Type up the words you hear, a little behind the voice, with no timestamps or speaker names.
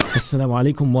Assalamu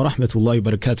alaikum wa rahmatullahi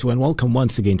wa barakatuh, and welcome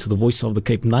once again to the Voice of the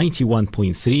Cape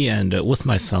 91.3, and with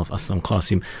myself, Aslam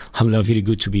Qasim. Alhamdulillah, very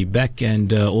good to be back,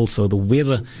 and also the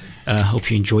weather. Hope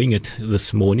you're enjoying it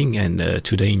this morning and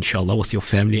today, inshallah, with your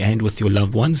family and with your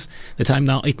loved ones. The time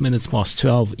now, 8 minutes past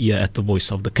 12 here at the Voice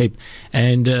of the Cape.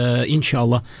 And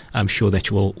inshallah, I'm sure that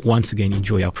you will once again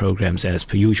enjoy our programs as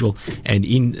per usual. And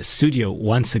in studio,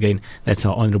 once again, that's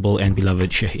our honorable and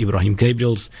beloved Sheigh Ebrahim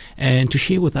Gabriels. And to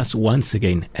share with us once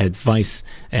again advice,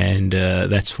 and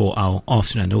that's for our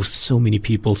afternoon. I know so many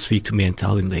people speak to me and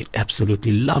tell them they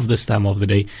absolutely love this time of the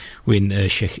day when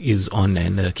Sheikh is on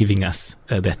and giving us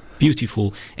that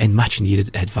beautiful and much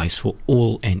needed advice for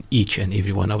all and each and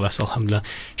every one of us. Alhamdulillah.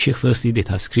 Sheikh, firstly,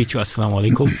 let us greet you. Assalamu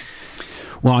alaikum.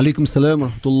 Wa alaikum salam wa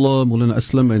rahmatullah, Maulana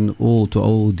Aslam, and all to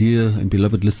our dear and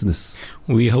beloved listeners.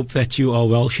 We hope that you are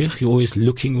well, Sheikh. You're always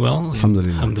looking well.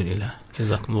 Alhamdulillah. Alhamdulillah.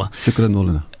 Jazakumullah. Shukran,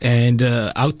 Maulana. And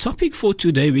our topic for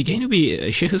today, we're going to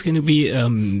be, Sheikh is going to be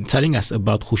telling us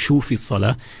about khushu fi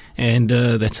salah, and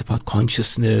that's about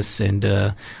consciousness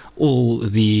and all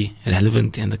the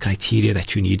relevant and the criteria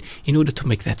that you need in order to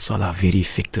make that salah very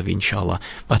effective, inshallah.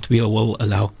 But we will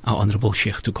allow our honorable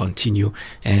Sheikh to continue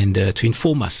and to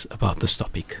inform us about this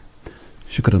topic.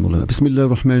 Shukran, Maulana. Bismillah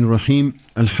ar-Rahman ar-Rahim.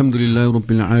 Alhamdulillah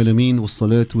Rabbil Alameen.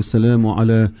 Wassalatu wassalamu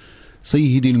ala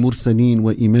سيد المرسلين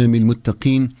وإمام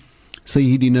المتقين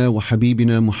سيدنا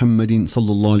وحبيبنا محمد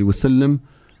صلى الله عليه وسلم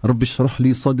رب اشرح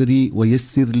لي صدري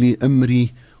ويسر لي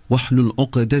أمري واحلل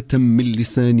عقدة من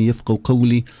لساني يفقهوا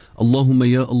قولي اللهم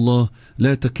يا الله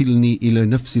لا تكلني إلى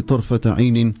نفسي طرفة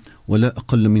عين ولا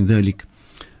أقل من ذلك.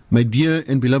 My dear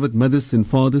and beloved mothers and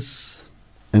fathers,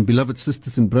 and beloved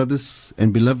sisters and brothers,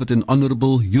 and beloved and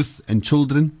honorable youth and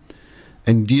children,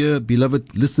 and dear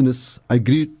beloved listeners, I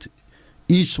greet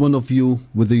each one of you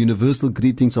with the universal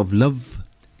greetings of love,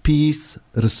 peace,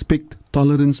 respect,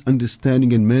 tolerance,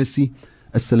 understanding and mercy.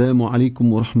 Assalamu alaikum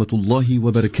wa rahmatullahi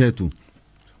wa barakatuh.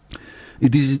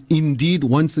 It is indeed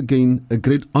once again a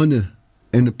great honor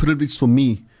and a privilege for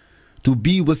me to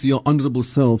be with your honorable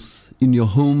selves in your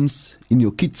homes, in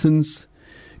your kitchens,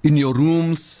 in your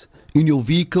rooms, in your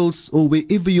vehicles, or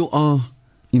wherever you are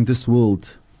in this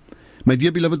world. My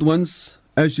dear beloved ones,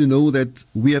 as you know that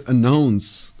we have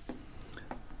announced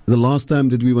the last time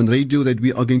that we were on radio that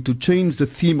we are going to change the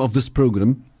theme of this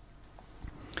program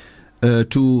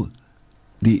to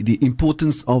the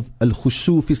importance of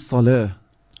al-khushu fi salah,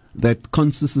 that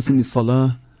consciousness in the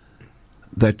salah,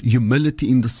 that humility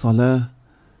in the salah,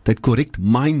 that correct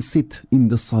mindset in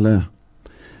the salah.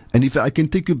 And if I can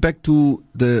take you back to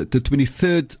the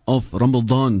 23rd of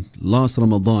Ramadan, last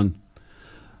Ramadan,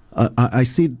 I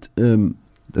said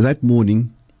that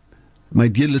morning, my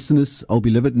dear listeners, our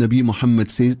beloved Nabi Muhammad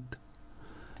said,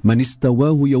 Man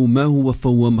istawahu yawmahu wa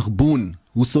fahuwa maghboon.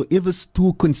 Whosoever's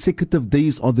 2 consecutive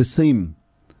days are the same,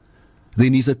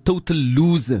 then he's a total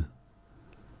loser.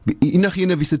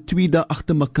 Enigene wie se 2 dae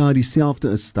agter mekaar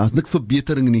dieselfde is, daar's nik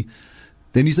verbetering nie,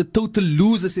 then he's a total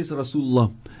loser, says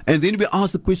Rasulullah. And then we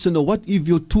ask the question, what if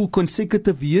your 2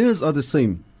 consecutive years are the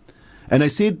same? And I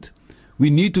said, we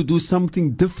need to do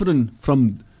something different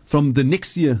from the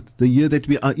next year, the year that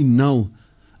we are in now,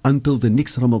 until the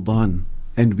next Ramadan.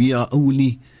 And we are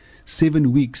only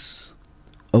 7 weeks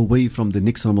away from the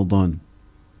next Ramadan.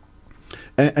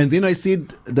 And then I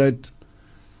said that,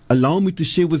 allow me to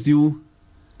share with you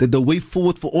that the way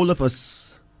forward for all of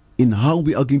us in how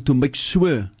we are going to make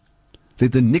sure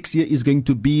that the next year is going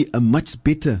to be a much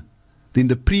better than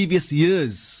the previous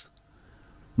years.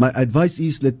 My advice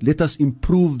is that let us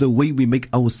improve the way we make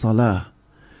our salah.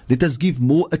 Let us give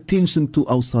more attention to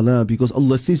our salah, because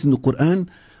Allah says in the Quran,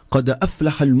 قَدْ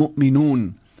أَفْلَحَ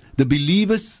الْمُؤْمِنُونَ. The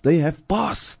believers, they have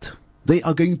passed. They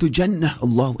are going to Jannah.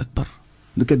 Allahu Akbar.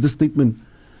 Look at this statement.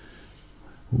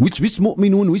 Which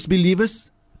mu'minun, which believers?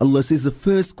 Allah says the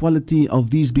first quality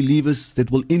of these believers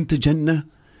that will enter Jannah,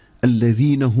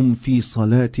 الَّذِينَ هُمْ فِي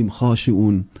صَلَاتِهِمْ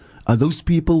خَاشِعُونَ, are those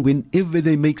people whenever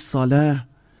they make salah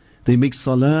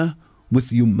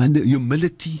with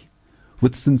humility,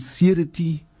 with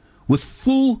sincerity, with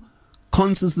full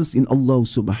consciousness in Allah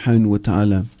subhanahu wa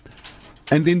ta'ala.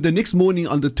 And then the next morning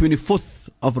on the 24th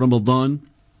of Ramadan,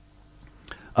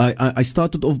 I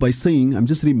started off by saying, I'm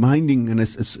just reminding, and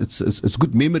it's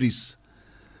good memories,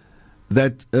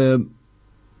 that the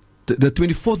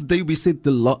 24th day we said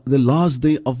the last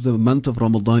day of the month of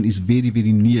Ramadan is very,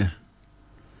 very near.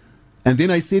 And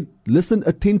then I said, listen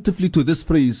attentively to this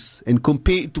phrase and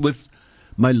compare it with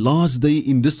my last day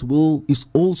in this world is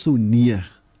also near.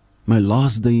 My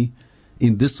last day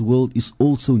in this world is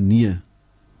also near.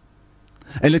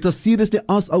 And let us seriously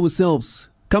ask ourselves,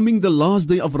 coming the last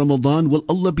day of Ramadan, will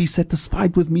Allah be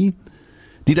satisfied with me?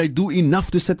 Did I do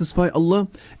enough to satisfy Allah?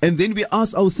 And then we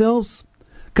ask ourselves,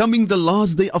 coming the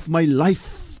last day of my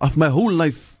life, of my whole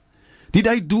life, did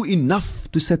I do enough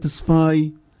to satisfy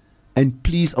and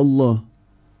please Allah?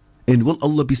 And will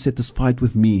Allah be satisfied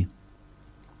with me?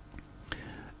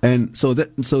 And so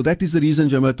that is the reason,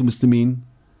 Jamaatul Muslimin,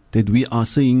 that we are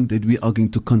saying that we are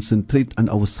going to concentrate on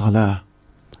our salah.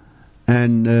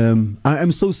 And I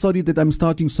am so sorry that I'm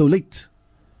starting so late,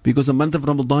 because the month of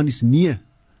Ramadan is near.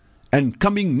 And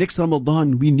coming next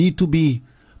Ramadan, we need to be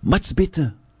much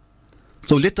better.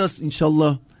 So let us,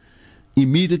 inshallah,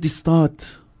 immediately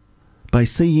start by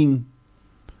saying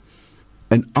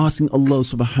and asking Allah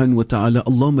subhanahu wa ta'ala,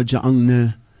 Allahumma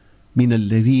ja'alna min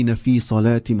alladhina fi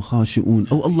salatim khashi'un.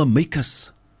 Oh Allah, make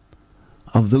us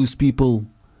of those people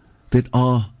that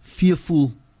are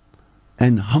fearful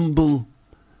and humble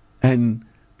and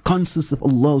conscious of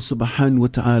Allah subhanahu wa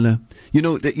ta'ala.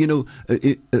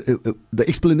 The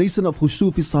explanation of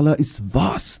khushu fi salah is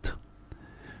vast.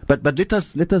 But let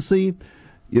us say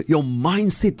your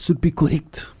mindset should be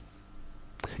correct.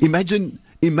 Imagine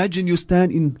you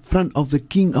stand in front of the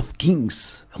King of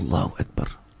Kings. Allahu Akbar.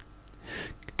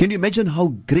 Can you imagine how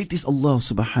great is Allah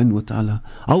subhanahu wa ta'ala?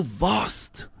 How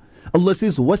vast. Allah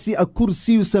says, wasi'a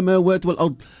kursiyu samawat wal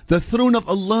ard. The throne of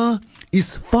Allah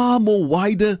is far more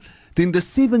wider than the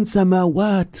 7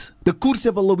 samawat. The kursi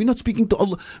of Allah. We're not speaking to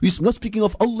Allah. We're not speaking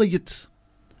of Allah yet.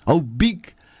 How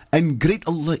big and great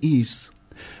Allah is.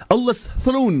 Allah's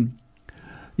throne,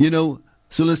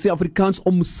 so let's say Afrikaans,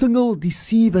 omsingel die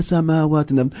 7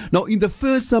 samawat. Now in the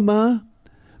first sama,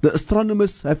 the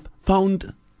astronomers have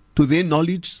found, to their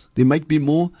knowledge, there might be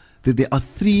more, that there are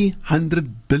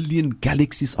 300 billion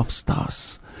galaxies of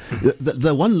stars.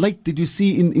 The one light that you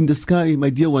see in the sky, my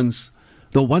dear ones,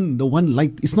 the one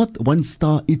light is not one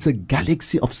star, it's a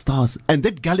galaxy of stars. And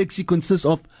that galaxy consists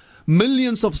of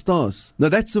millions of stars. Now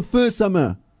that's the first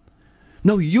sama.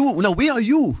 Now where are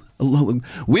you? Allah,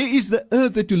 where is the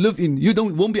earth that you live in? You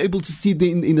won't be able to see there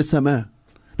in the sama.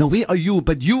 Now where are you?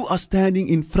 But you are standing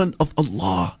in front of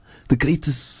Allah, the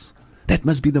greatest. That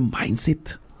must be the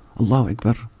mindset. Allahu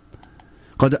Akbar.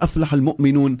 قَدْ أَفْلَحَ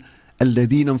الْمُؤْمِنُونَ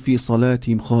الَّذِينَ فِي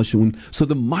صَلَاتِهِمْ خَاشِعُونَ. So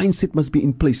the mindset must be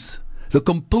in place. The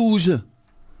composure,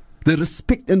 the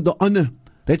respect and the honor.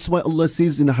 That's why Allah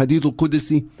says in the Hadith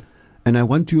al-Qudsi, and I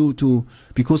want you to,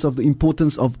 because of the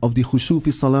importance of the khushu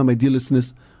fi salah, my dear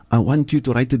listeners, I want you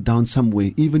to write it down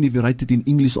somewhere, even if you write it in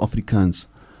English or Afrikaans.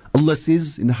 Allah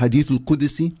says in the Hadith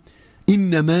al-Qudsi,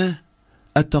 إِنَّمَا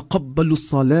أَتَقَبَّلُ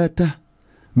الصَّلَاةَ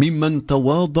مِمَّنْ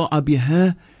تَوَاضَعَ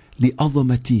بِهَا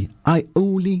لِعَظَمَتِي. I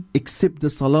only accept the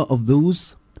salah of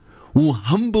those who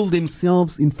humble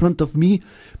themselves in front of me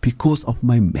because of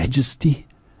my majesty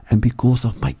and because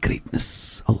of my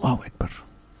greatness. Allahu Akbar.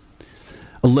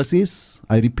 Allah says,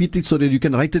 I repeat it so that you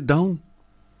can write it down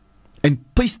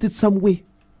and paste it somewhere.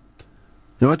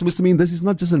 You know what Muslim mean? This is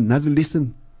not just another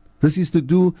lesson. This is to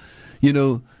do,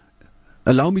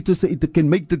 allow me to say, it can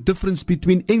make the difference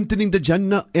between entering the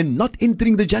Jannah and not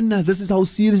entering the Jannah. This is how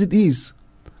serious it is.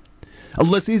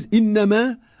 Allah says,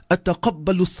 إِنَّمَا أَتَقَبَّلُ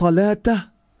الصَّلَاةَ.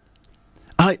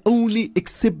 I only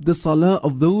accept the salah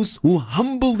of those who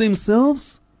humble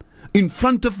themselves in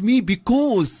front of me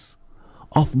because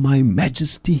of my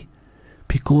majesty,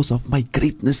 because of my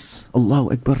greatness.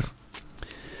 Allahu Akbar.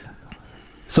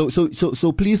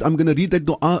 So please, I'm going to read that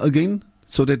dua again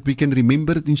so that we can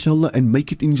remember it, inshallah, and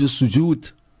make it in your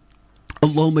sujood.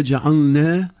 Allahumma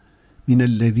ja'alna min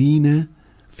alladhina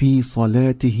fi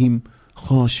salatihim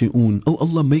khashi'un. Oh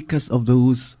Allah, make us of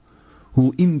those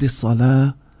who in the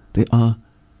salah, they are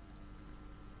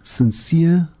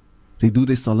sincere. They do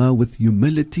their salah with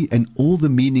humility and all the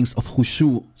meanings of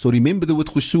khushu. So remember the word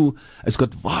khushu has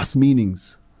got vast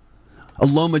meanings.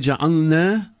 Allahumma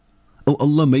ja'alna. Oh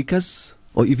Allah, make us.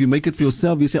 Or if you make it for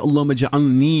yourself, you say Allahumma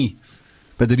ja'alni.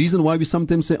 But the reason why we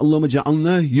sometimes say Allahumma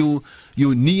ja'alna, you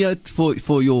niyat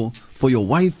for your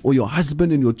wife or your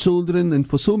husband and your children and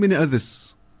for so many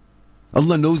others.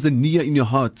 Allah knows the niyyah in your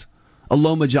heart.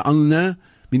 Allahumma ja'alna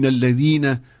min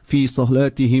alladhina fi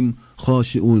salatihim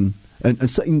khashi'un. And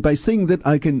so by saying that,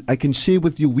 I can share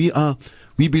with you,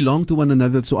 we belong to one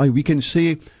another, so we can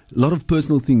share a lot of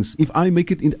personal things. If I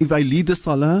lead the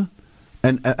salah,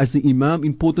 and as the imam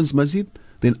in Portland's masjid,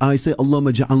 then I say,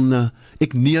 Allahumma ja'alna,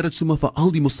 ek neer het sommer vir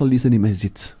al die musallis in die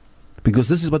masjid. Because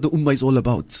this is what the ummah is all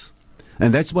about.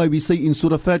 And that's why we say in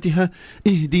Surah Fatiha,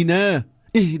 Ihdina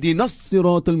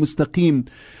as-sirat al-mustaqim.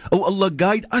 Oh Allah,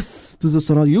 guide us to the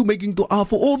sirat. You're making dua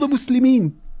for all the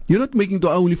Muslimin. You're not making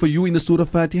dua only for you in the Surah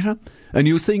Fatiha. And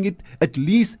you're saying it at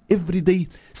least every day,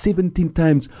 17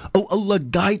 times. Oh Allah,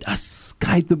 guide us,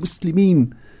 guide the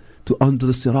Muslimin to onto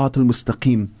the sirat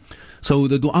al-mustaqim. So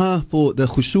the dua for the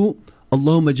khushu,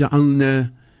 Allahumma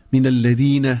ja'alna min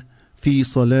alladhina fi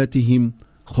salatihim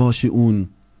khashi'un.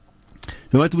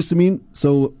 Right, Muslimin?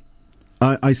 So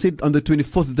I said on the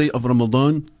 24th day of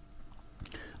Ramadan,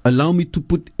 allow me to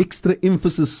put extra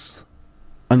emphasis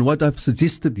on what I've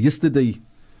suggested yesterday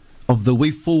of the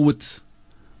way forward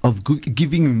of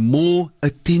giving more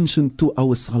attention to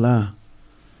our salah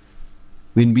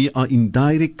when we are in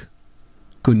direct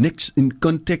connection, in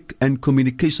contact and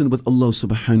communication with Allah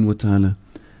subhanahu wa ta'ala.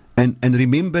 And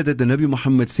remember that the Nabi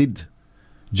Muhammad said,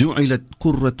 جُعِلَتْ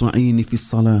قُرَّةُ عَيْنِ فِي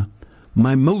الصَّلَاةِ.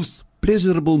 My most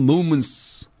pleasurable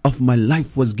moments of my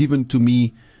life was given to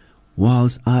me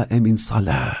whilst I am in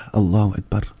salah. Allahu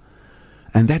Akbar.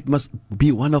 And that must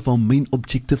be one of our main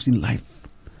objectives in life.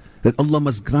 That Allah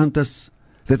must grant us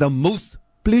that our most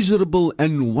pleasurable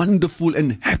and wonderful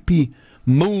and happy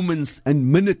moments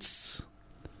and minutes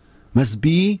must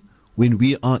be when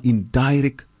we are in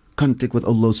direct contact with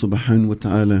Allah subhanahu wa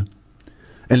ta'ala.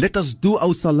 And let us do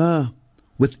our salah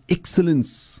with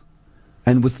excellence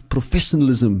and with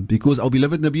professionalism, because our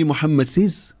beloved Nabi Muhammad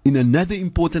says in another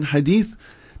important hadith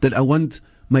that I want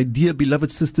my dear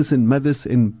beloved sisters and mothers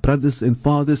and brothers and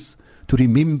fathers to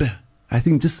remember. I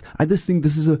just think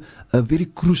this is a very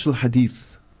crucial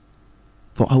hadith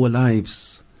for our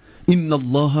lives. Inna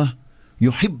Allah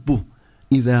yuhibbu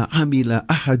idha amila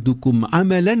ahadukum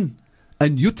amalan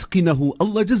an yutqinahu.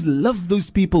 Allah just loves those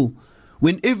people.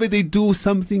 Whenever they do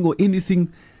something or anything,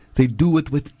 they do it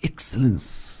with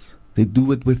excellence. They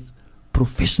do it with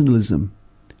professionalism.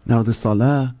 Now the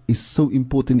salah is so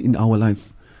important in our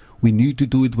life. We need to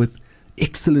do it with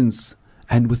excellence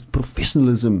and with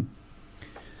professionalism.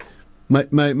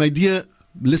 My dear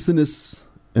listeners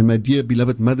and my dear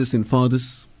beloved mothers and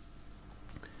fathers,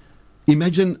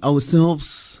 imagine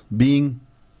ourselves being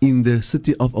in the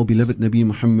city of our beloved Nabi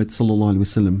Muhammad sallallahu alaihi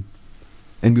wasallam,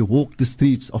 and we walk the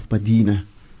streets of Medina,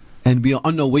 and we are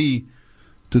on our way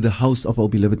to the house of our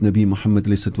beloved Nabi Muhammad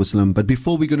sallallahu alaihi wasallam. But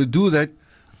before we're going to do that,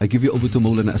 I give you over to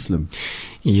Maulana Aslam.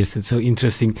 Yes, it's so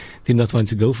interesting. Did not want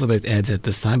to go for that ads at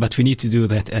this time, but we need to do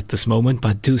that at this moment.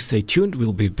 But do stay tuned.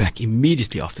 We'll be back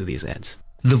immediately after these ads.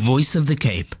 The Voice of the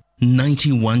Cape,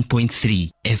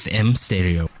 91.3 FM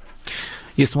stereo.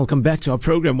 Yes, welcome back to our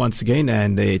program once again,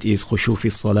 and it is Khushu fi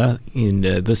Salah in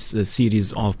this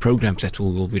series of programs that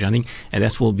we will be running, and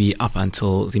that will be up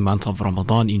until the month of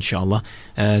Ramadan, inshallah.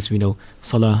 As we know,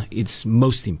 Salah is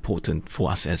most important for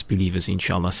us as believers,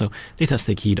 inshallah. So let us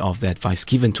take heed of the advice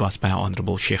given to us by our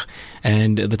Honorable Sheikh.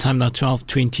 And the time now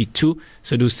 12:22,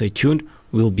 so do stay tuned.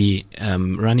 We'll be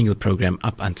running the program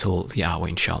up until the hour,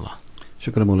 inshallah.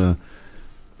 Shukran, Mawla.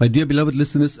 My dear beloved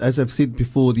listeners, as I've said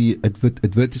before the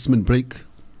advertisement break,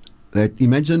 that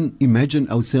imagine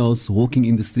ourselves walking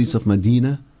in the streets of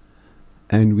Medina,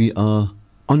 and we are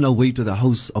on our way to the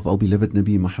house of our beloved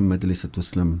Nabi Muhammad alayhi salatu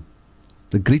wasalam,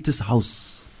 the greatest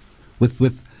house,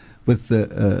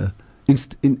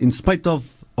 in spite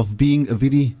of being a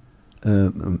very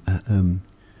a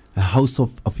house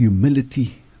of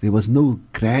humility. There was no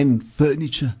grand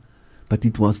furniture, but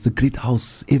it was the great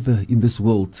house ever in this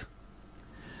world.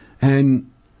 And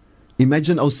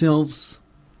imagine ourselves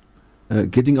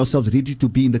getting ourselves ready to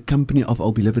be in the company of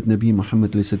our beloved Nabi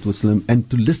Muhammad ﷺ, and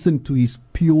to listen to his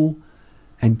pure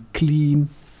and clean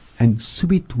and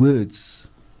sweet words.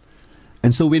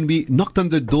 And so when we knocked on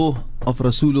the door of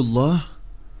Rasulullah,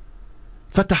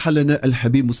 فَتَحَ لَنَا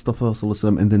الْحَبِيبُ Mustafa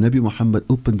ﷺ, and the Nabi Muhammad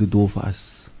opened the door for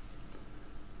us.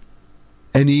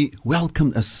 And he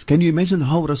welcomed us. Can you imagine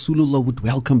how Rasulullah would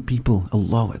welcome people?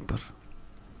 Allahu Akbar.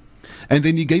 And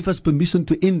then he gave us permission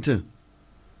to enter.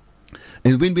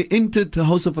 And when we entered the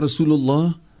house of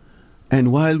Rasulullah,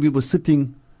 and while we were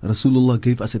sitting, Rasulullah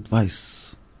gave us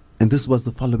advice. And this was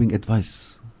the following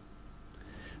advice.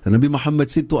 The Nabi Muhammad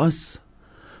said to us,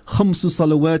 خَمْسُ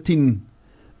صَلَوَاتٍ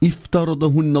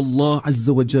افترضهن الله عز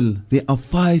وجل. There are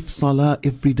 5 salah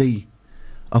every day,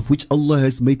 of which Allah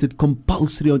has made it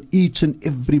compulsory on each and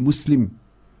every Muslim.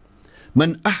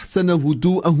 Man ahsana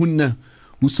hudu'ahunna.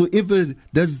 Whosoever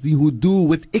does the hudu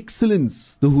with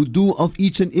excellence, the hudu of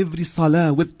each and every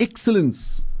salah with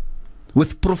excellence,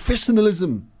 with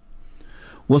professionalism.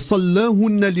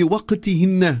 وَصَلَّاهُنَّ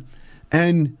لِوَقْتِهِنَّ.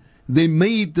 And they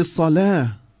made the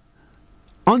salah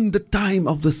on the time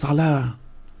of the salah,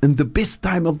 and the best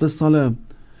time of the salah.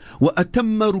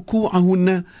 وَأَتَمَّ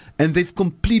رُكُوعَهُنَّ. And they've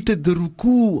completed the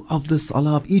ruku of the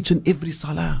salah, of each and every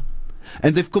salah.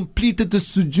 And they've completed the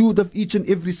sujood of each and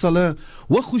every salah.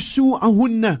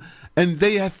 وَخُشُوعَهُنَّ. And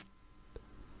they have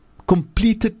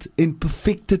completed and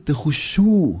perfected the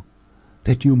khushu,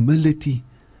 that humility,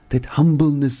 that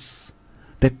humbleness,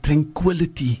 that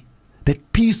tranquility,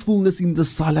 that peacefulness in the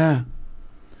salah.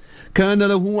 كَانَ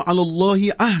لَهُ عَلَى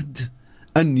اللَّهِ عَهْدٌ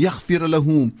أَنْ يَغْفِرَ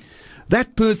لَهُ.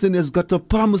 That person has got a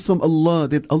promise from Allah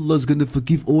that Allah is going to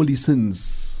forgive all his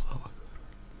sins.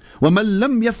 وَمَنْ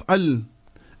لَمْ يَفْعَلْ,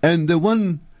 and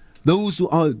those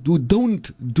who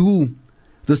don't do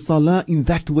the salah in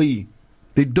that way,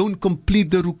 they don't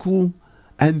complete the ruku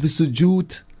and the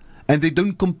sujood, and they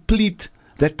don't complete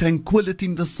that tranquility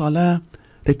in the salah,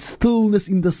 that stillness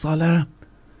in the salah,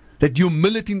 that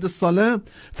humility in the salah,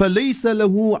 فَلَيْسَ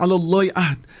لَهُ عَلَى اللَّهِ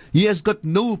عَهْدٌ. He has got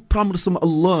no promise from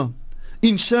Allah.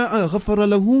 إِنْ شَاءَ غَفَرَ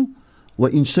لَهُ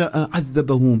وَإِنْ شَاءَ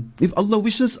عَذَّبَهُ. If Allah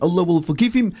wishes, Allah will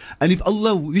forgive him, and if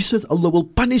Allah wishes, Allah will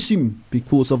punish him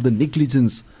because of the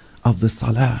negligence of the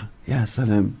salah. Ya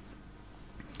salam.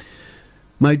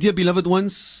 My dear beloved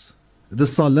ones, the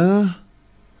salah,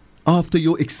 after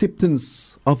your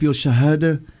acceptance of your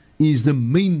shahada, is the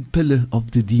main pillar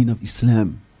of the deen of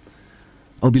Islam.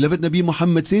 Our beloved Nabi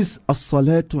Muhammad says,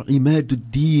 As-salatu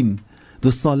imaduddin.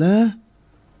 The salah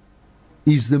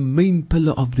is the main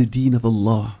pillar of the deen of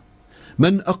Allah.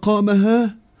 Man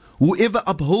aqamaha, whoever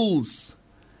upholds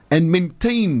and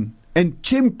maintain and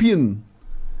champion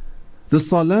the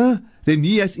salah, then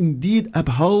he has indeed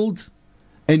upheld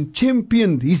and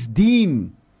championed his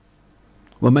deen.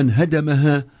 وَمَنْ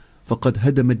هَدَمَهَا فَقَدْ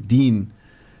هَدَمَ الدِّينَ.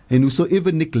 And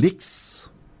whosoever neglects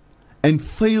and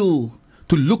fail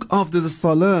to look after the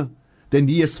salah, then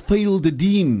he has failed the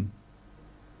deen.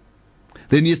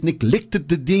 Then he has neglected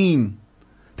the deen.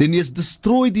 Then he has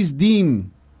destroyed his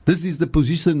deen. This is the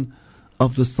position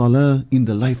of the salah in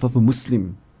the life of a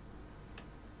Muslim.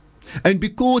 And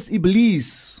because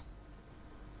Iblis,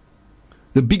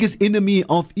 the biggest enemy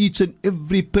of each and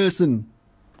every person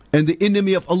and the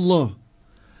enemy of Allah,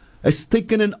 has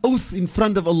taken an oath in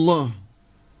front of Allah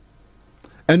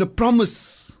and a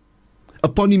promise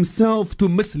upon himself to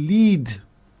mislead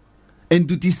and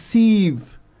to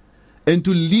deceive and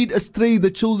to lead astray the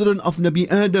children of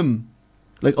Nabi Adam.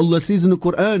 Like Allah says in the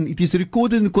Quran, it is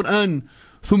recorded in the Quran,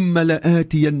 ثُمَّ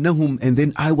لَآتِيَنَّهُمْ, and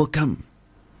then I will come.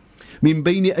 مِنْ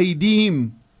بَيْنِ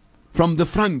أَيْدِيهِمْ, from the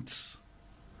front,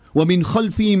 وَمِنْ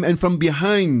خَلْفِهِمْ, and from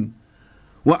behind,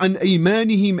 وَعَنْ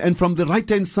أَيْمَانِهِمْ, and from the right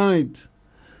hand side,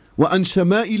 وَعَنْ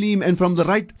شَمَائِلِهِمْ, and from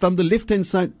the left hand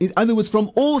side. In other words,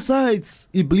 from all sides,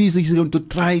 Iblis is going to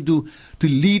try to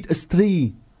lead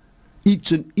astray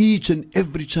each and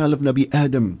every child of Nabi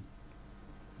Adam.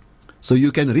 So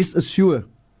you can rest assured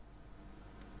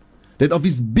that of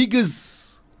his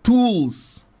biggest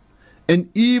tools and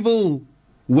evil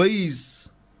ways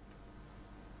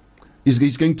is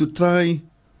he's going to try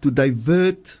to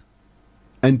divert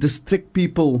and distract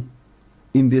people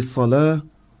in their salah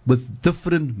with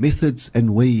different methods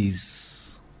and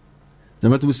ways.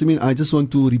 Jamaatul Muslimin, I just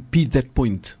want to repeat that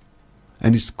point,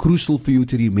 and it's crucial for you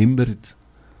to remember it,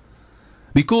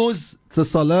 because the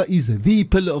salah is the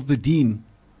pillar of the deen,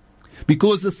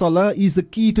 because the salah is the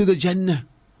key to the Jannah.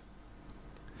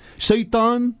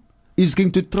 Shaitan is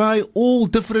going to try all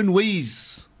different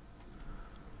ways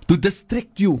to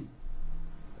distract you,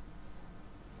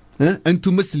 and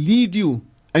to mislead you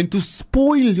and to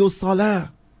spoil your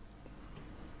salah,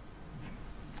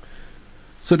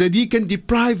 so that he can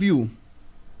deprive you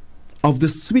of the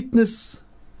sweetness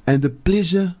and the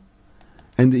pleasure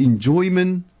and the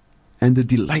enjoyment and the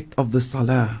delight of the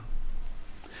salah,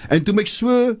 and to make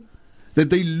sure that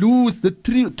they lose the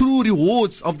true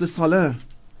rewards of the salah.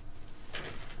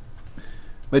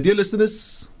 My dear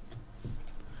listeners,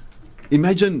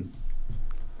 imagine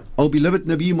our beloved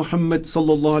Nabi Muhammad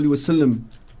sallallahu alaihi wasallam.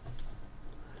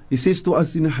 He says to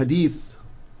us in a hadith,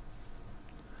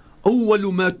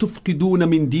 أول ما تفقدون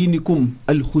من دينكم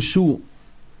الخشوع.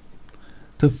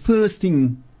 The first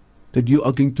thing that you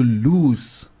are going to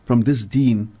lose from this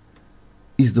deen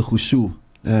is the khushu.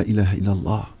 La ilaha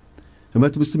illallah.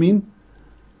 Jamaatul Muslimin,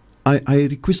 I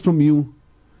request from you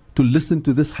to listen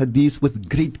to this hadith with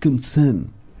great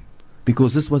concern,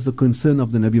 because this was the concern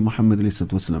of the Nabi Muhammad alayhi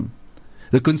wasallam.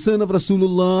 The concern of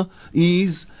Rasulullah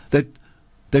is that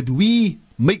we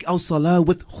make our salah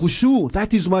with khushu.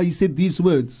 That is why he said these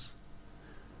words.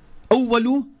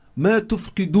 أول ما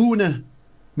تفقدون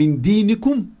من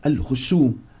دينكم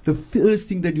الخشوع. The first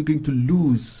thing that you're going to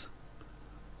lose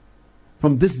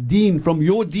from this deen, from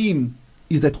your deen,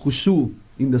 is that khushu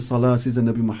in the salah, says the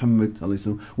Nabi Muhammad.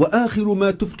 وآخر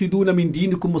ما تفقدون من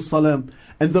دينكم الصلاة.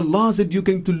 And the last that you're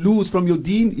going to lose from your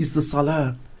deen is the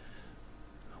salah.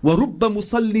 وَرُبَّ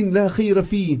مُصَلٍّ لَا خَيْرَ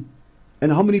فِيهِ.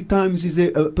 And how many times is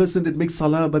there a person that makes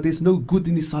salah but there's no good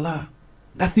in his salah?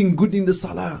 Nothing good in the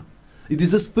salah. It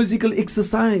is just physical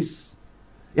exercise.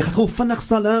 Ek gaan gou vinnig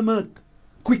salah maak.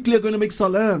 Quickly I'm going to make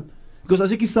salah, because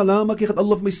as ek die salah maak, ek gaan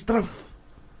Allah vir my straf.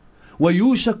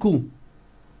 وَيُوشَكُ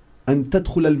أن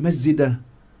تدخل المسجد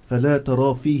فلا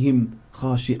ترى فيهم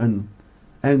خاشئا.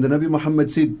 And the Nabi Muhammad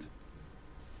said,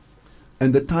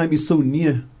 and the time is so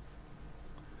near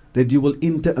that you will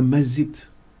enter a masjid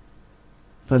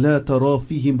فلا ترى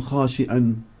فيهم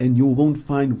خاشئا, and you won't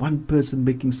find one person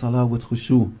making salah with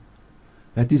khushu.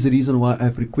 That is the reason why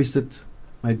I've requested,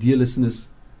 my dear listeners,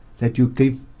 that you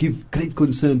give great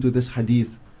concern to this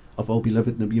hadith of our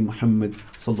beloved Nabi Muhammad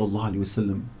sallallahu alaihi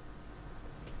wasallam.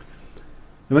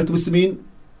 Muslimin,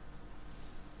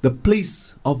 the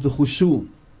place of the khushu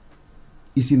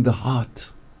is in the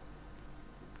heart,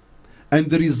 and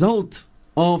the result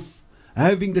of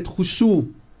having that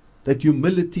khushu, that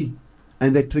humility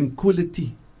and that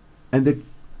tranquility and that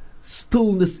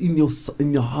stillness in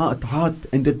your heart,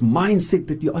 and that mindset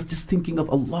that you are just thinking of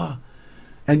Allah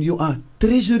and you are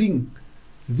treasuring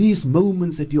these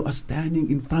moments that you are standing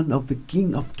in front of the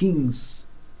King of Kings.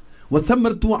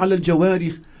 وَثَمَّرْتُ عَلَى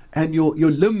الْجَوَارِحِ, and your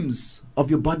limbs of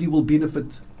your body will benefit.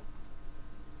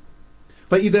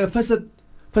 فَإِذَا فَسَدَ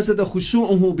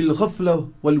خُشُوعُهُ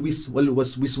بِالْغَفْلَةِ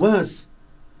وَالْوِسْوَاسِ.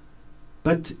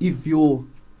 But if your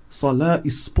salah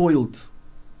is spoiled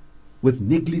with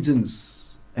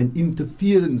negligence and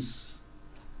interference,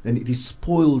 then it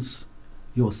spoils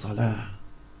your salah.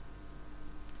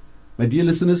 My dear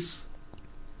listeners,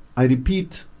 I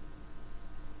repeat,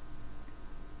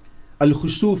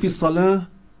 al-khushu fi salah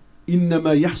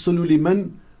innama yahsulu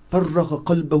liman farraqa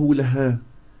qalbahu laha.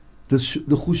 The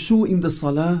khushu in the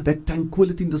salah, that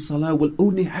tranquility in the salah, will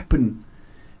only happen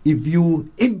if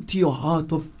you empty your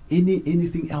heart of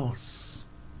anything else.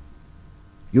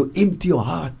 You empty your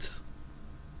heart.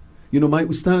 You know, my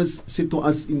ustaz said to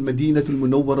us in Madinatul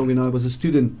Munawwara when I was a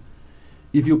student,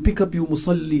 if you pick up your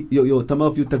musalli, your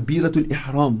tamaf, your takbiratul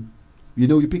ihram, you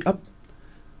know, you pick up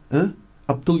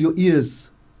up till your ears,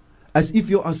 as if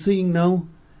you are saying now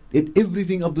that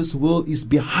everything of this world is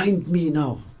behind me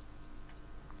now.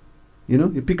 You know,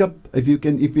 you pick up, if you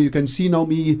can see now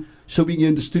me showing you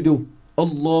in the studio,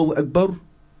 Allahu Akbar,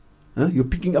 you're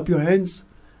picking up your hands.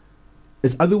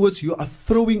 In other words, you are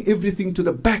throwing everything to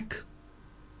the back,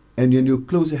 and then you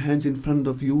close your hands in front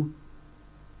of you,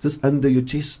 just under your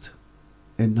chest,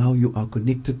 and now you are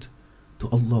connected to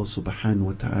Allah subhanahu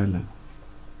wa ta'ala.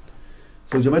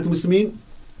 So Jama'at Muslimin,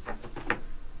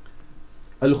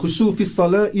 al-khushu fi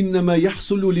salah innama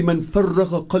yahsulu liman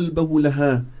farraqa qalbahu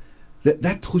laha.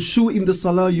 That khushu in the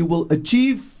salah you will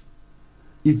achieve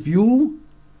if you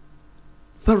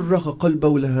farraqa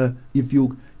qalbahu laha, if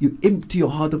you empty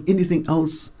your heart of anything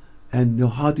else, and your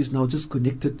heart is now just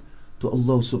connected to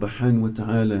Allah subhanahu wa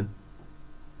ta'ala.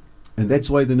 And that's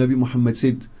why the Nabi Muhammad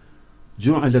said,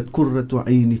 جُعَلَتْ قُرَّةُ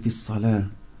عَيْنِ فِي الصَّلَاةِ.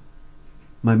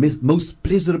 My most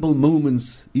pleasurable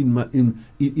moments while I'm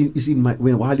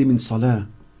in salah.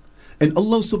 And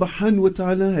Allah subhanahu wa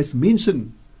ta'ala has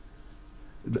mentioned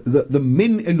the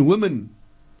men and women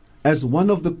as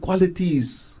one of the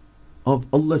qualities of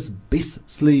Allah's best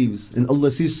slaves. And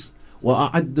Allah says,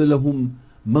 وَأَعَدَّ لَهُمْ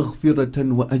مَغْفِرَةً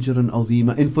وَأَجْرًا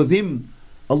عَظِيمًا. And for them,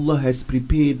 Allah has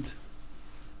prepared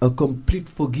a complete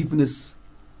forgiveness,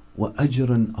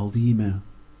 وَأَجْرًا عَظِيمًا.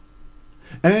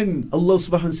 And Allah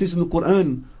subhanahu wa ta'ala says in the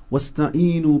Quran,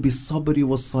 وَاسْتَعِينُوا بِالصَّبْرِ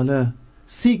وَالصَّلَاةِ.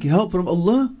 Seek help from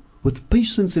Allah with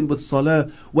patience and with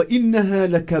salah. وَإِنَّهَا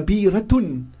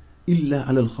لَكَبِيرَةٌ إِلَّا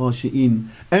عَلَى الْخَاشِئِينَ.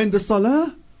 And the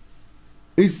salah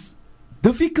is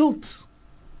difficult.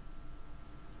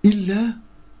 إِلَّا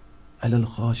عَلَى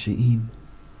الْخَاشِئِينَ.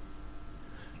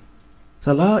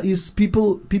 Salah is,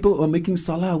 people are making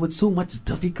salah with so much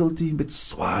difficulty, with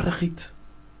swarigheid.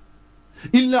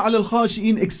 Illa al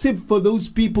khashi'in, except for those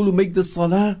people who make the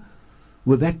salah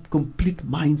with that complete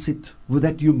mindset, with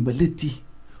that humility.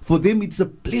 For them it's a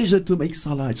pleasure to make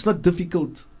salah. It's not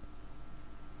difficult.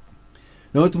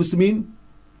 Now what Muslimin,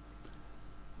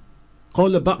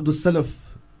 قال بعض السلف,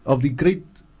 of the great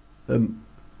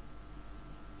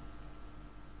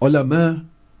ulama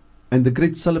and the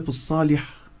great Salaf al-Salih,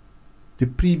 the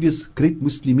previous great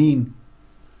Muslimin,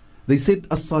 they said,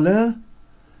 as-salah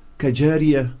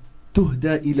kajariya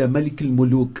tuhda ila malik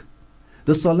al-muluk.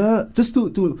 The salah, just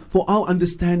for our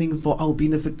understanding, for our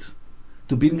benefit,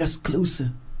 to bring us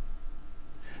closer.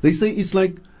 They say it's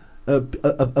like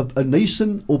a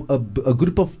nation or a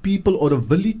group of people or a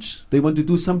village. They want to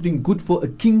do something good for a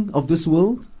king of this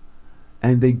world,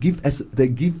 and they give as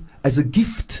a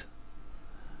gift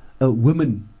a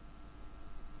woman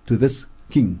to this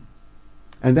king,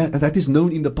 and that is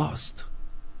known in the past.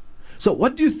 So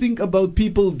what do you think about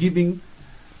people giving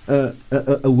a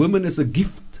woman as a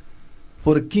gift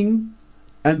for a king,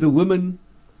 and the woman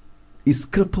is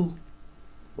crippled,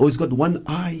 or has got one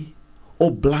eye,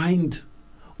 or blind,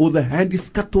 or the hand is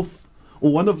cut off,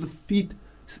 or one of the feet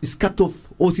is cut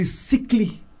off or is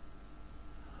sickly.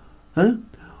 Huh?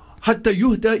 حتى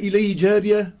يهدى إليه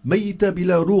جارية ميتة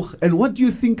بلا روح. And what do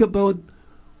you think about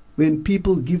when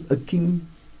people give a king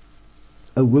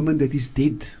a woman that is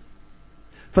dead?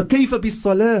 فكيف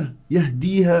بالصلاة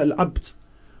يهديها العبد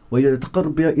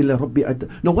ويتقرب إلى ربي.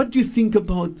 Now what do you think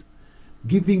about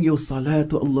giving your salah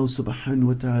to Allah subhanahu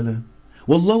wa ta'ala?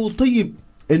 Wallahu tayyib,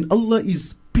 and Allah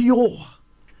is pure.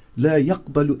 لا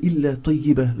يقبل إلا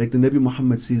طيبة, like the Nabi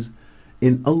Muhammad says,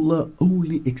 and Allah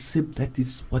only accept that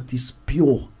is what is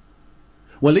pure.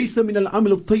 وليس من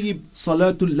العمل الطيب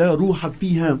صلاة لا روح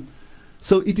فيها.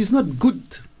 So it is not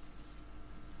good,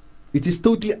 it is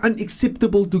totally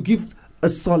unacceptable to give a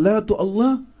salah to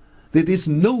Allah that there is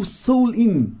no soul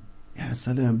in. Ya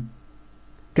salam.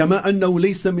 كما أنه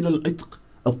ليس من العتق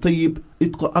الطيب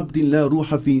عتق عبد لا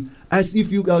روح فيه. As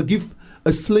if you give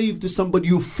a slave to somebody,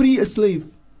 you free a slave,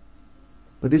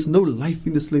 but there's no life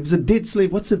in the slave. It's a dead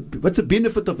slave. What's the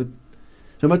benefit of it?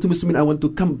 Jamaatul Muslimin, I want to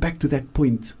come back to that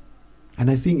point, and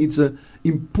I think it's a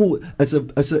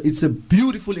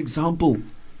beautiful example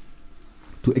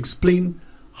to explain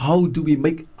how do we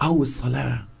make our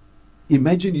salah.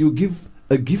 Imagine you give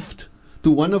a gift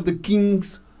to one of the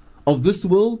kings of this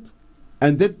world,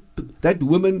 and that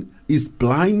woman is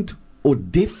blind or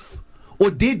deaf or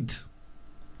dead.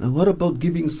 Now what about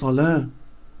giving salah?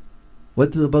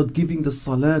 What about giving the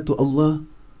salah to Allah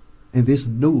and there's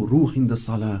no ruh in the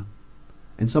salah?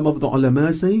 And some of the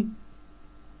ulama say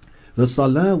the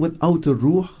salah without a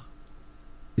ruh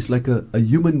is like a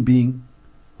human being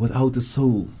without a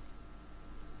soul.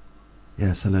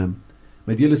 Ya salam.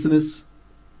 My dear listeners,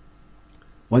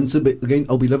 once again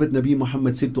our beloved Nabi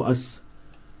Muhammad said to us,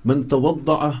 من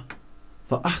توضع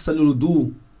فأحسن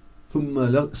الوضوء ثم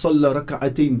صلى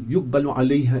ركعتين يقبل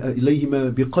إليهما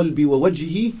بقلبي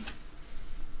ووجهه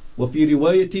وفي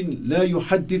رواية لا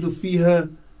يحدث فيها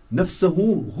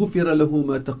نفسه غفر له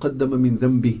ما تقدم من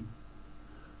ذنبه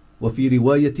وفي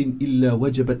رواية إلا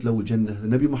وجبت له الجنة. The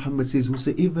Nabi Muhammad says,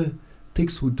 whosoever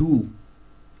takes wudu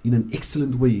in an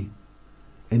excellent way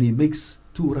and he makes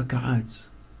 2 raka'ats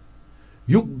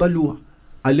يقبل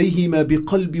عليهما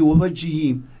بقلبي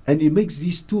ووجهه, and he makes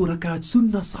these 2 rak'at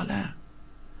sunnah salah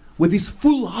with his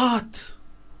full heart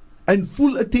and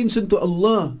full attention to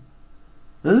Allah,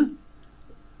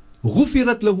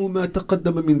 غفرت له ما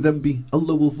تقدم من ذنبه,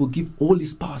 Allah will forgive all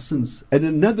his past sins. And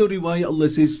another riwayah Allah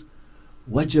says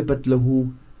وجبت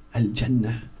له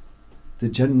الجنة, the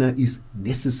Jannah is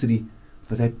necessary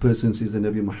for that person, says the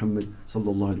Nabi Muhammad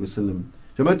sallallahu alaihi wasallam.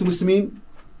 Jamaatul Muslimin,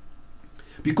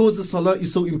 because the salah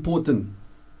is so important,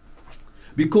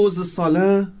 because the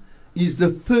salah is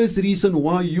the first reason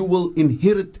why you will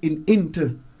inherit and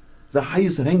enter the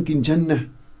highest rank in Jannah.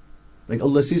 Like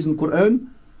Allah says in Quran,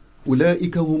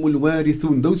 أُولَٰئِكَ هُمُ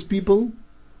الْوَارِثُونَ, those people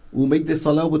who make their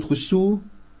salah with khushu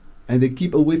and they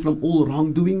keep away from all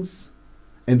wrongdoings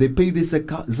and they pay their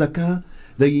zakah,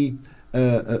 they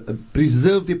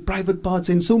preserve their private parts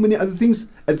and so many other things.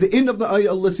 At the end of the ayah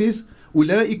Allah says,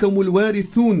 أُولَٰئِكَ هُمُ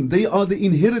الْوَارِثُونَ, they are the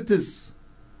inheritors.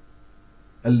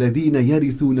 الَّذِينَ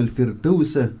يَرِثُونَ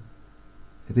الْفِرْدَوْسَ,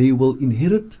 they will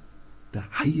inherit the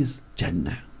highest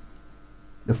Jannah.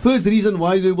 The first reason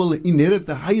why they will inherit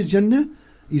the highest Jannah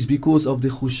is because of the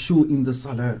khushu in the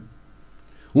salah.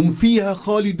 Hum fiha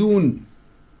khalidun,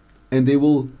 and they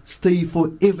will stay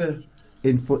forever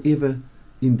and forever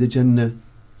in the Jannah,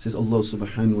 says Allah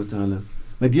subhanahu wa ta'ala.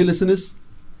 My dear listeners,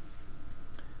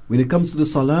 when it comes to the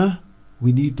salah,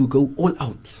 we need to go all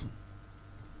out.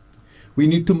 We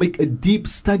need to make a deep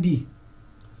study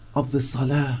of the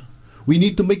salah. We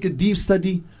need to make a deep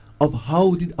study of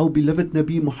how did our beloved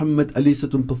Nabi Muhammad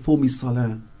perform his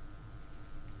salah.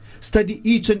 Study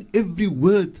each and every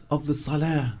word of the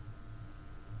salah.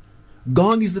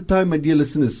 Gone is the time, my dear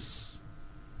listeners,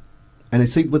 and I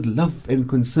say it with love and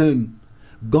concern,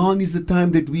 gone is the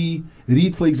time that we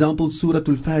read, for example, Surah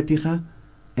Al-Fatiha,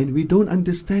 and we don't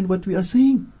understand what we are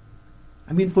saying.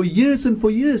 I mean, for years and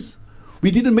for years, we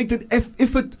didn't make that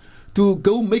effort to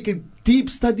go make a deep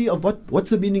study of what's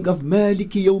the meaning of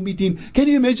Maliki Yawmiddin. Can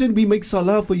you imagine we make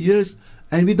salah for years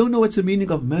and we don't know what's the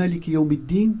meaning of Maliki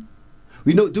Yawmiddin?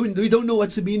 We don't know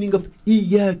what's the meaning of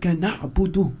Iyyaka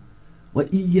na'budu wa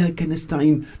Iyyaka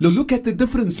nasta'in. Now look at the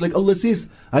difference, like Allah says,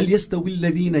 Hal yastawi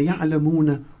alladhina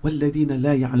ya'lamuna walladhina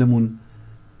la ya'lamun.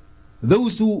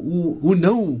 Those who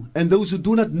know and those who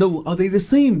do not know, are they the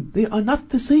same? They are not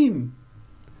the same.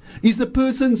 Is the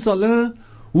person salah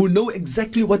who know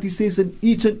exactly what he says in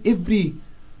each and every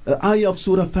ayah of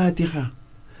Surah Fatiha,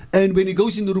 and when he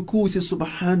goes in the ruku, he says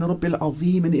Subhana Rabbil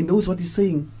Azim, and he knows what he's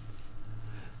saying?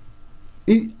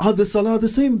 Are the salah the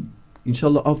same?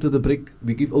 Inshallah, after the break,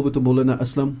 we give over to Maulana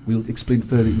Aslam. We'll explain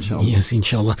further, inshallah. Yes,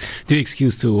 inshallah. Do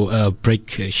excuse to break,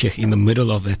 Sheikh, in the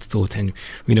middle of that thought, and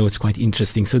we know it's quite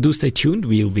interesting. So do stay tuned.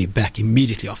 We'll be back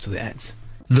immediately after the ads.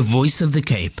 The Voice of the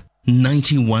Cape,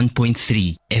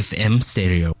 91.3 FM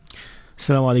stereo.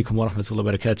 Assalamu alaikum wa rahmatullahi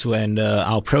wa barakatuh. And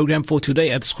our program for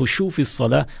today at Khushu fi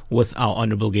Salah with our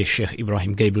Honorable guest Sheigh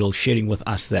Ebrahim Gabriels, sharing with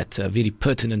us that very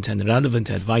pertinent and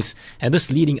relevant advice. And this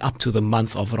leading up to the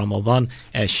month of Ramadan,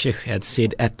 as Sheikh had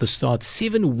said at the start,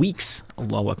 7 weeks.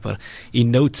 Allahu Akbar.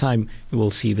 In no time, we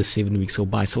will see the 7 weeks go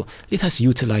by. So let us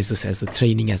utilize this as the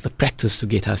training, as the practice to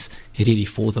get us ready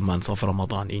for the month of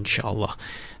Ramadan, inshallah.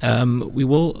 We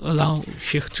will allow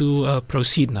Sheikh to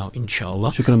proceed now,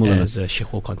 inshallah. Shukran, Maulana. As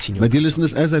Sheikh will continue. My dear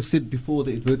listeners, as I've said before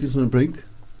the advertisement break,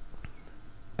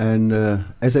 and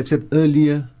as I've said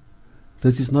earlier,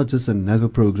 this is not just another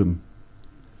program.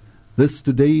 This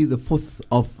today, the 4th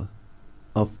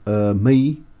of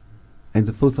May, and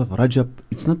the 4th of Rajab,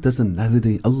 it's not just another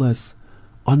day. Allah has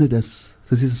honored us.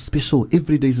 This is a special,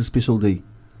 every day is a special day.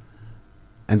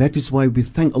 And that is why we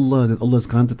thank Allah that Allah has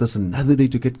granted us another day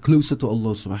to get closer to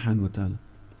Allah subhanahu wa ta'ala.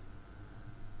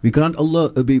 We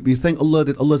thank Allah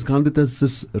that Allah has granted us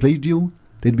this radio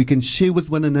that we can share with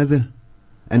one another.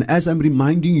 And as I'm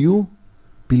reminding you,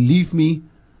 believe me,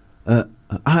 I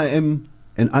am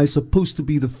and I supposed to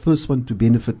be the first one to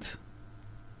benefit.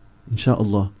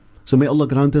 Insha'Allah. So may Allah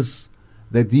grant us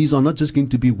that these are not just going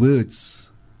to be words.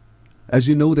 As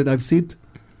you know that I've said,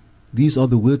 these are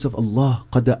the words of Allah.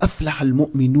 قَدْ أَفْلَحَ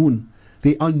الْمُؤْمِنُونَ.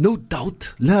 There are no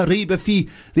doubt. لَا رَيْبَ فِي.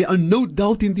 There are no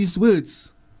doubt in these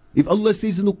words. If Allah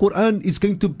says in the Quran, it's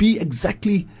going to be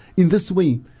exactly in this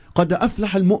way. قَدْ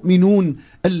أَفْلَحَ الْمُؤْمِنُونَ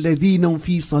الَّذِينَ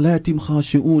فِي صَلَاتِهِمْ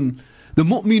خَاشِعُونَ. The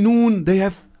mu'minun, they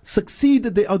have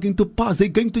succeeded. They are going to pass. They're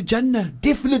going to Jannah.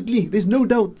 Definitely. There's no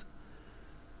doubt.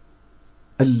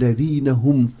 الَّذِينَ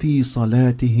هُمْ فِي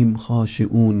صَلَاتِهِمْ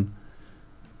خَاشِعُونَ.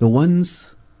 The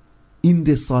ones in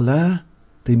their salah,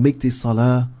 they make their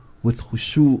salah with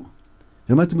khushu'.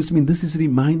 Jama'at Muslimin, this is a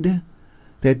reminder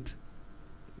that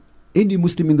any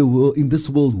Muslim in the world, in this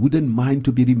world, wouldn't mind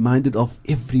to be reminded of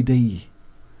every day.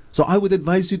 So I would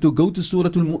advise you to go to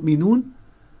Surah Al-Mu'minun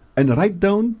and write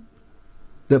down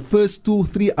the first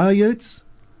 2-3 ayats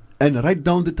and write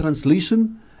down the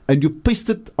translation, and you paste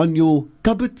it on your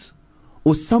cupboard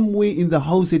or somewhere in the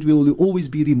house that we will always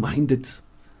be reminded.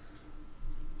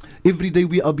 Every day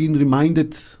we are being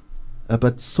reminded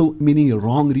about so many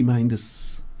wrong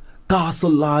reminders.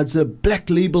 Castle larger, black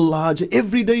label larger,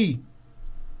 every day.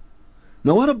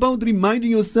 Now what about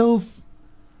reminding yourself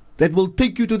that will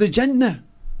take you to the Jannah?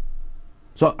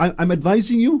 So I'm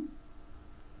advising you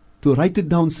to write it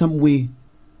down somewhere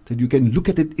that you can look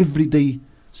at it every day.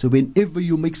 So whenever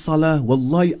you make salah,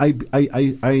 wallahi,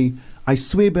 I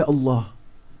swear by Allah,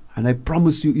 and I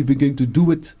promise you, if you're going to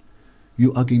do it,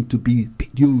 you are going to be,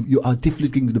 you are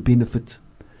definitely going to benefit.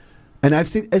 And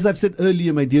as I've said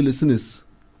earlier, my dear listeners,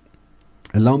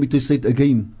 allow me to say it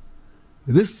again.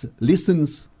 This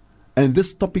lessons and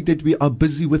this topic that we are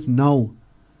busy with now,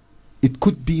 it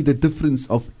could be the difference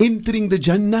of entering the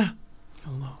Jannah,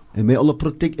 Allah. And may Allah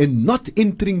protect, and not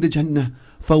entering the Jannah.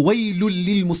 فَوَيْلٌ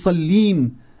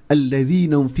لِلْمُصَلِّينَ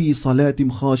الَّذِينَ فِي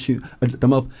صَلَاتِهِمْ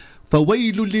خَاشِعُونَ.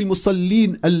 فَوَيْلٌ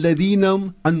لِلْمُصَلِّينَ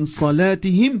الَّذِينَ عَنْ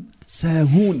صَلَاتِهِمْ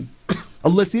سَاهُونَ.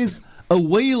 Allah says, a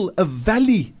whale, a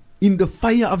valley in the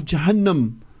fire of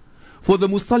Jahannam for the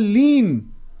Musallin.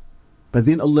 But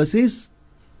then Allah says,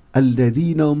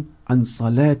 الَّذِينَ عَنْ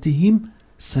صَلَاتِهِمْ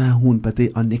sahun, but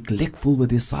they are neglectful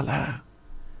with their salah.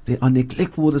 They are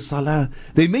neglectful with the salah.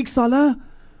 They make salah,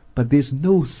 but there's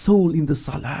no soul in the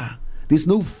salah. There's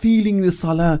no feeling in the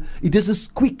salah. It is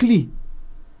just quickly.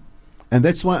 And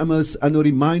that's why I must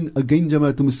remind again,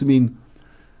 Jama'at Muslimin,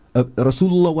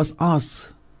 Rasulullah was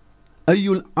asked,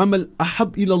 Ayyul amal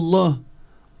ahab ilallah,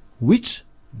 which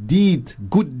deed,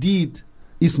 good deed,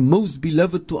 is most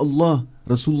beloved to Allah?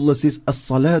 Rasulullah says,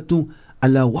 as-salatu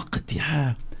ala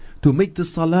waqtiha. To make the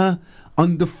salah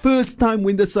on the first time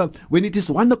when it is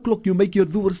 1 o'clock, you make your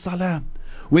dhuhr salah.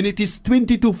 When it is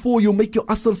 20 to 4, you make your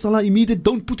asr salah immediate.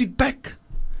 Don't put it back.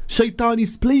 Shaitan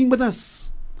is playing with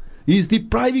us. He is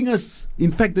depriving us.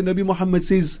 In fact, the Nabi Muhammad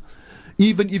says,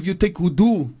 even if you take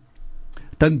wudu,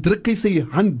 dan druk hy sy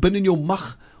hand binne in jou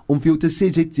mag om vir jou te sê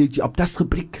jy abdas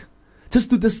gebreek. Just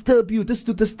to disturb you, just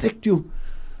to distract you.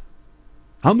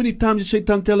 How many times does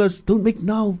Shaitan tell us, don't make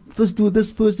now, first do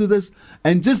this, first do this.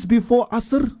 And just before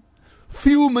Asr,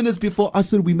 few minutes before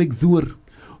Asr, we make dhuhr.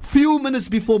 Few minutes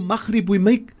before Maghrib, we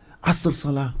make Asr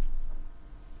Salah.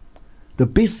 The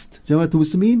best, Jama'at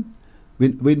Muslimin,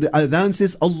 when the Adhan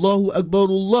says, Allahu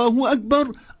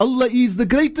Akbar, Allah is the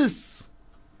greatest.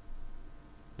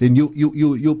 then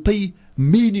you pay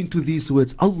meaning to these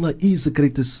words. Allah is the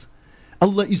greatest.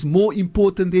 Allah is more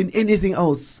important than anything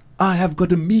else. I have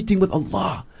got a meeting with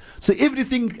Allah. So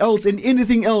everything else and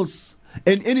anything else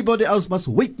and anybody else must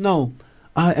wait now.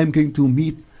 I am going to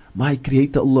meet my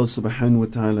Creator Allah subhanahu wa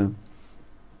ta'ala.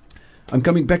 I'm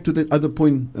coming back to that other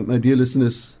point, my dear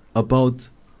listeners, about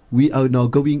we are now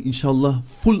going, inshallah,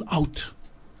 full out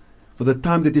for the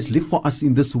time that is left for us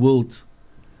in this world.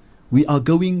 We are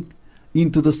going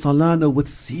into the salah now with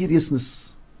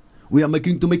seriousness. We are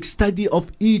going to make study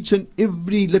of each and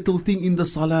every little thing in the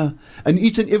salah and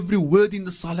each and every word in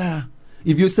the salah.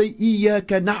 If you say,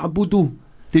 Iyaka na'budu,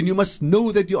 then you must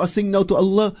know that you are saying now to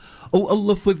Allah, Oh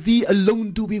Allah, for Thee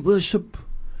alone do we worship.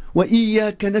 Wa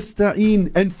Iyaka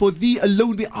nasta'een, and for Thee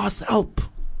alone we ask help.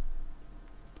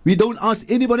 We don't ask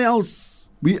anybody else.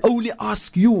 We only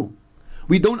ask You.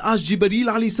 We don't ask Jibreel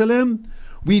alayhi salam.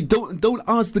 We don't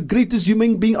ask the greatest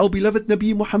human being, our beloved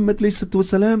Nabi Muhammad alayhi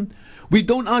salam. We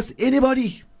don't ask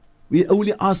anybody. We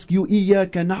only ask You,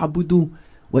 Iyaka na'budu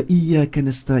wa iyaka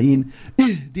nasta'een.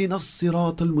 Ihdina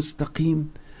as-sirat al-mustaqim.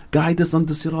 Guide us on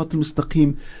the sirat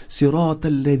al-mustaqim. Sirat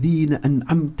al-ladhina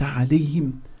an'amta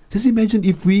alayhim. Just imagine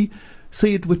if we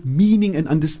say it with meaning and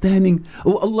understanding.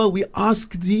 Oh Allah, we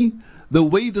ask Thee the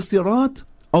way, the sirat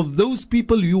of those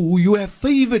people who You have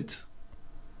favored.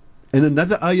 And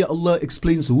another ayah, Allah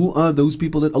explains who are those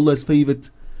people that Allah has favored.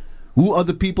 Who are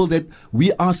the people that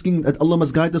we are asking that Allah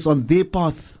must guide us on their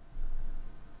path?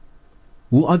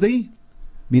 Who are they?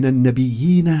 Min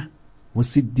al-nabiyyina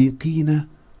wa-siddiqina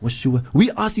wa-shuhada.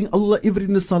 We are asking Allah every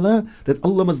in the salah that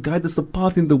Allah must guide us the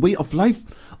path in the way of life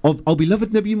of our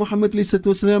beloved Nabi Muhammad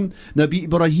ﷺ, Nabi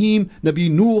Ibrahim,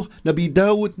 Nabi Nuh, Nabi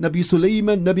Dawud, Nabi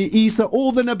Sulaiman, Nabi Isa,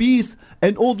 all the Nabis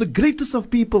and all the greatest of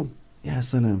people. Ya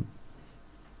salam.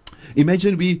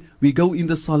 Imagine we go in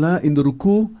the salah, in the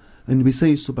ruku, and we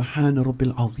say, Subhana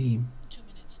Rabbil Azim.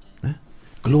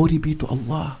 Glory be to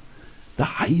Allah, the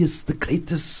highest, the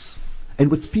greatest. And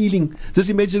with feeling.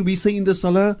 Just imagine we say in the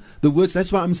salah, the words,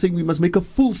 that's why I'm saying we must make a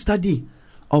full study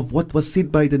of what was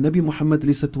said by the Nabi Muhammad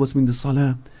was in the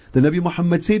salah. The Nabi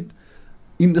Muhammad said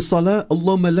in the salah,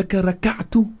 Allahumma laka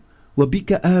raka'tu, wa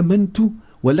bika amantu,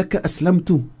 wa laka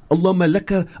aslamtu. Allahumma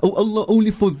laka, oh Allah,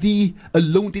 only for Thee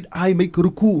alone did I make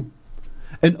ruku.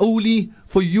 And only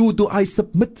for You do I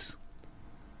submit.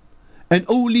 And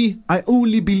I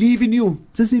only believe in You.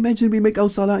 Just imagine we make our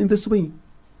salah in this way.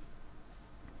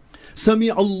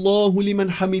 Sami Allahu liman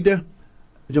hamidah.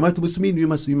 Jamaatul Muslimin, you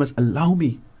must allow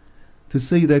me to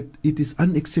say that it is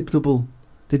unacceptable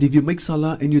that if you make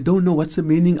salah and you don't know what's the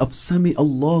meaning of Sami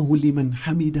Allahu liman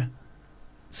hamidah.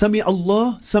 Sami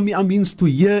Allah, Sami'a means to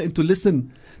hear and to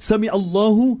listen. Sami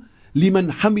Allahu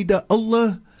liman hamida.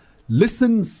 Allah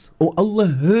listens, or Allah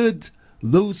heard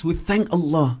those who thank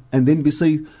Allah. And then we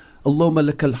say, Allahumma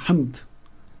lakal hamd.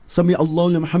 Sami Allahu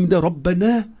liman hamida.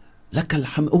 Rabbana lakal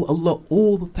hamd. Oh Allah,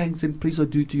 all the thanks and praise are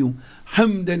due to You.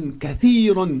 Hamdan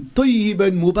kathiran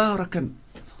tayyiban mubarakan.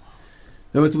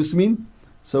 Now what does it mean?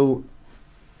 So,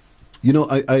 you know,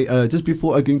 I just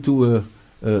before I'm going to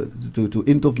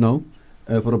end off now,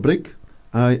 for a break,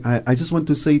 I just want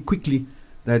to say quickly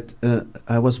that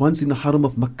I was once in the Haram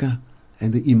of Makkah,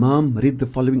 and the Imam read the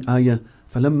following ayah,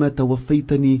 فَلَمَّا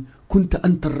تَوَفَّيْتَنِي كُنْتَ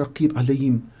أَنْتَ الرَّقِيبَ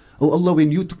عَلَيْهِمْ. Oh Allah,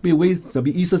 when You took me away,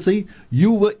 Nabi Isa say,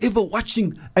 You were ever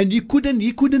watching, and he couldn't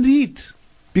read,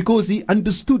 because he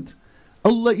understood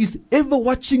Allah is ever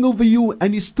watching over you.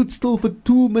 And he stood still for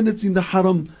 2 minutes in the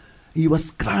Haram. He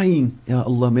was crying. Ya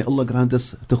Allah, may Allah grant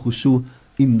us the khushu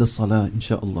in the salah,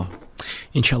 inshaAllah.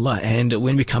 Inshallah. And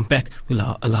when we come back,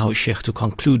 we'll allow Sheikh to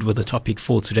conclude with the topic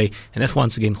for today. And that's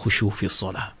once again khushu fi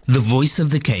salah. The Voice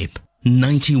of the Cape,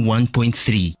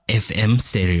 91.3 FM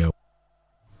stereo.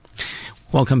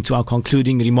 Welcome to our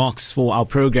concluding remarks for our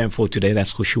program for today.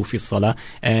 That's Khushu fi Salah.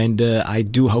 And I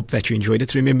do hope that you enjoyed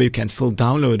it. Remember, you can still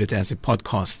download it as a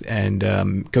podcast and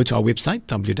go to our website,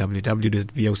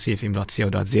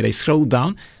 www.vocfm.co.za. Scroll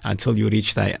down until you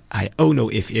reach the Iono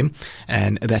FM,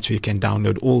 and that's where you can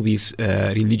download all these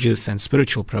religious and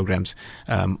spiritual programs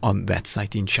on that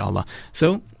site, inshallah.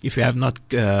 So, if you have not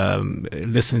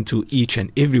listened to each and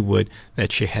every word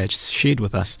that Sheikh has shared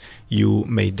with us, you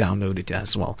may download it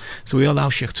as well. So we allow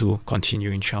Sheikh to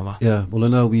continue, inshallah. Yeah,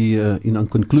 Maulana, we, in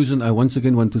conclusion, I once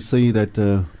again want to say that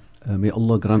may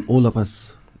Allah grant all of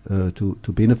us to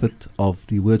benefit of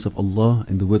the words of Allah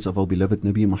and the words of our beloved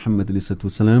Nabi Muhammad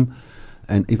ﷺ.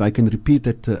 And if I can repeat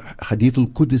that Hadith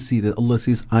al-Qudsi, that Allah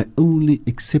says, I only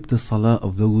accept the salah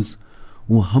of those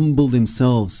who humble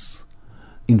themselves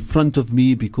in front of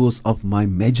me because of my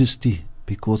majesty,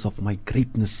 because of my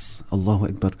greatness. Allahu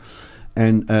Akbar.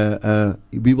 And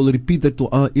we will repeat that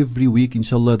dua every week,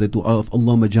 inshallah, the dua of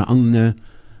Allahumma ja'alna,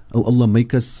 oh Allah,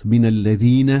 make us min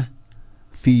alladhina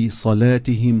fi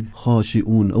salatihim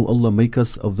khashi'un. Oh Allah, make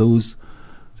us of those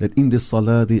that in the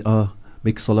salah they are,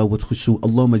 make salah with khushu.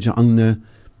 Allahumma ja'alna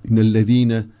min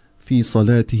alladhina fi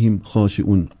salatihim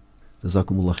khashi'un.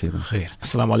 Jazakumullah khairan. Khair.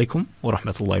 Assalamu alaikum wa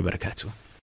rahmatullahi wa barakatuh.